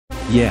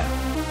Yeah.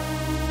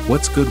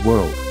 What's good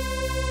world?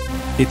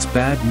 It's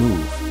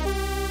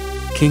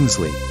BADMOVE.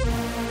 Kingsley.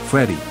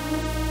 Freddie.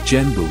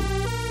 GENBU.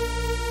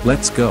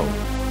 Let's go.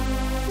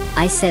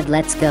 I said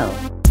let's go.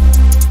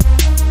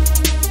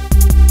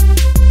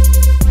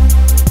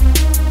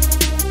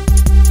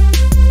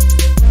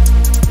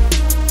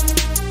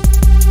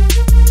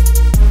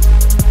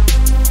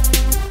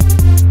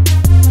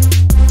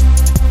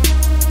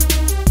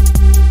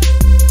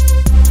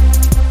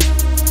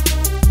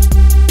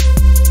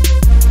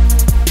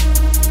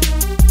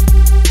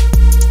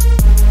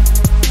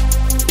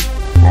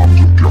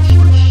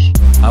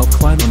 I'll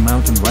climb a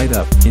mountain right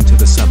up into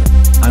the summit.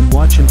 I'm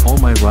watching all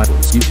my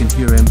rivals, you can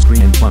hear them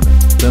scream and plummet.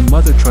 The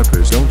mother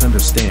truckers don't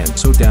understand,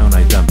 so down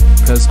I dump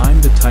it. Cause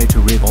I'm the type to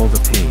rid all the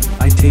pain,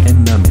 I take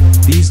and numb it.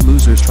 These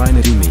losers trying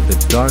to do me, the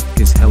dark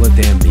is hella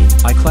damn mean.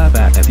 I clap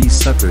at these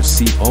suckers,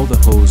 see all the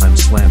hoes I'm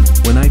slamming.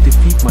 When I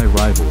defeat my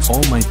rivals,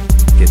 all my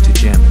get to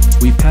jamming.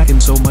 We packin'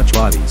 so much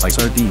bodies like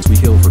sardines, we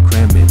kill for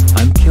cramming.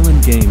 I'm killing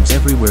games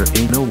everywhere,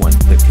 ain't no one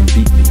that can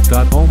beat me.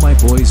 Got all my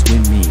boys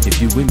win me, if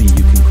you win me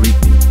you can greet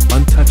me.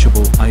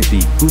 Untouchable I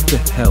be, who the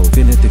hell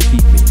finna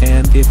defeat me?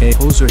 And if a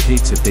hoser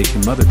hates it, they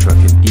can mother truck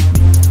and eat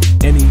me.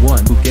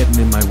 Anyone who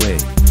gettin' in my way,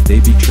 they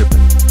be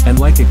trippin'.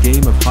 And like a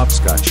game of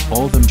hopscotch,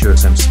 all them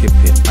jerks I'm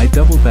skippin'. I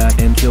double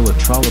back and kill a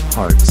trollop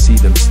hard, see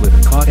them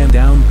slippin'. Caught and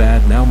down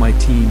bad, now my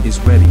team is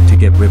ready to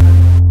get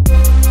rippin'.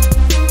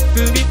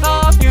 To be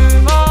thought you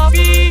must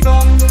be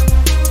gone.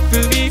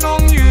 To be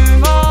gone you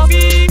must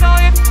be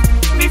died.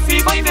 This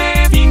is my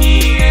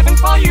destiny, even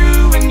for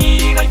you and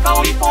me, like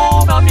how it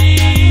for me.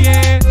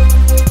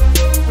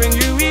 When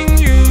you win,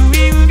 you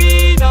will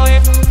be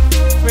died.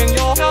 When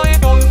you're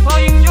died, don't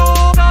find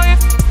your died.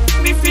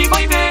 This is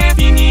my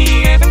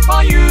destiny, even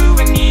for you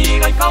and me,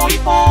 like how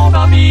it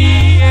for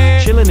me.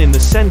 Chillin' in the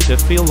center,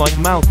 feel like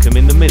Malcolm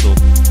in the middle.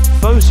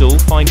 Foes'll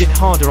find it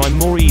harder, I'm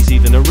more easy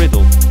than a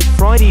riddle.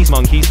 Friday's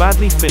monkeys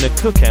badly finna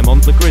cook 'em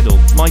on the griddle.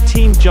 My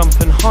team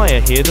jumpin'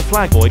 higher, hear the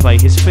flag boy play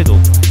his fiddle.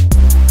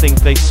 Think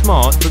they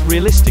smart, but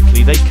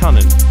realistically they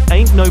cunnin'.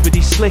 Ain't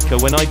nobody slicker,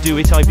 when I do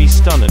it I be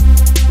stunnin'.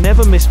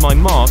 Never miss my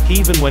mark,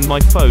 even when my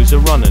foes are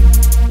runnin'.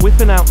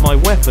 Whippin' out my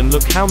weapon,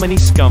 look how many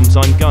scums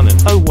I'm gunnin'.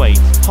 Oh wait,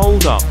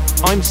 hold up,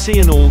 I'm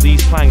seein' all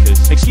these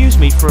plankers. Excuse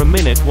me for a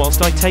minute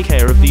whilst I take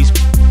care of these.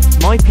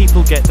 My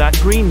people get that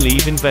green,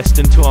 leave invest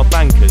into our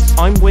bankers.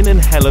 I'm winning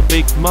hella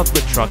big, mother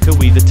trucker,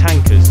 we the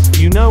tankers.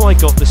 You know I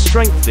got the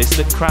strength, this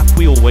that crap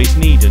we always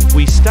needin'.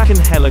 We stackin'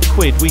 hella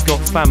quid, we got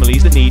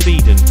families that need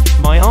feedin'.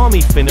 My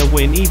army finna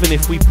win even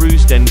if we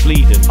bruised and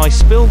bleedin'. I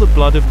spill the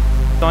blood of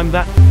I'm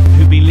that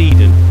who be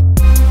leadin'.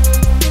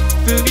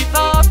 To be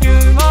thought you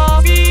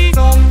must be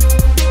gone.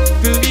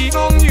 To be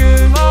gone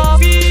you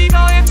must be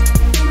died.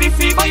 This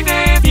is my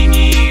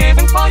destiny,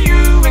 even for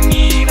you and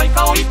me, like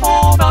how it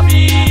for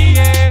me.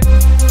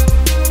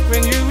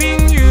 When you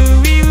win,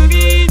 you will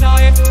be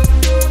died.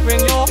 When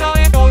you're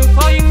died, don't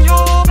find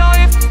your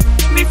died.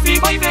 This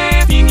is my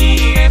destiny,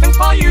 even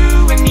for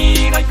you and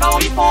me, like how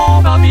it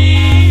for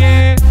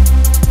me.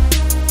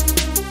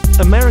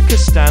 America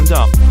stand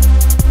up.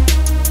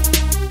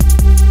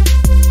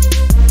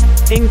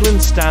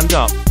 England stand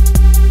up.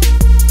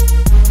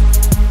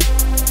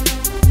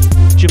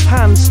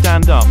 Japan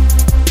stand up.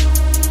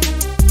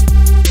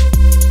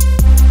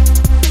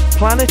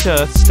 Planet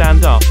Earth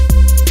stand up.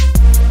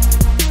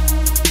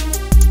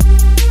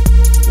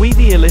 We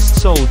the illest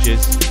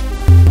soldiers.